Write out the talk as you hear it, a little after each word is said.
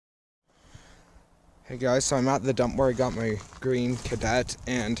Hey guys, so I'm at the dump where I got my green Cadet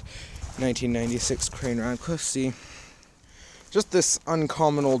and 1996 Crane Radcliffe. See, just this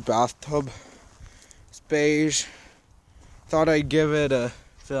uncommon old bathtub. It's beige. Thought I'd give it a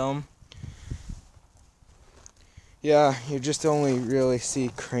film. Yeah, you just only really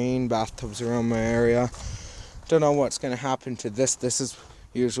see Crane bathtubs around my area. Don't know what's going to happen to this. This is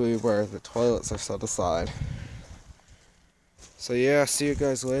usually where the toilets are set aside. So yeah, see you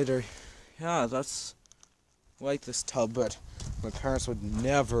guys later. Yeah, that's like this tub, but my parents would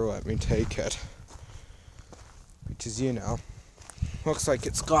never let me take it. Because, you know, looks like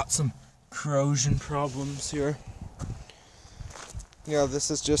it's got some corrosion problems here. Yeah,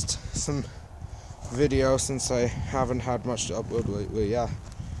 this is just some video since I haven't had much to upload lately. Yeah,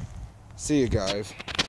 see you guys.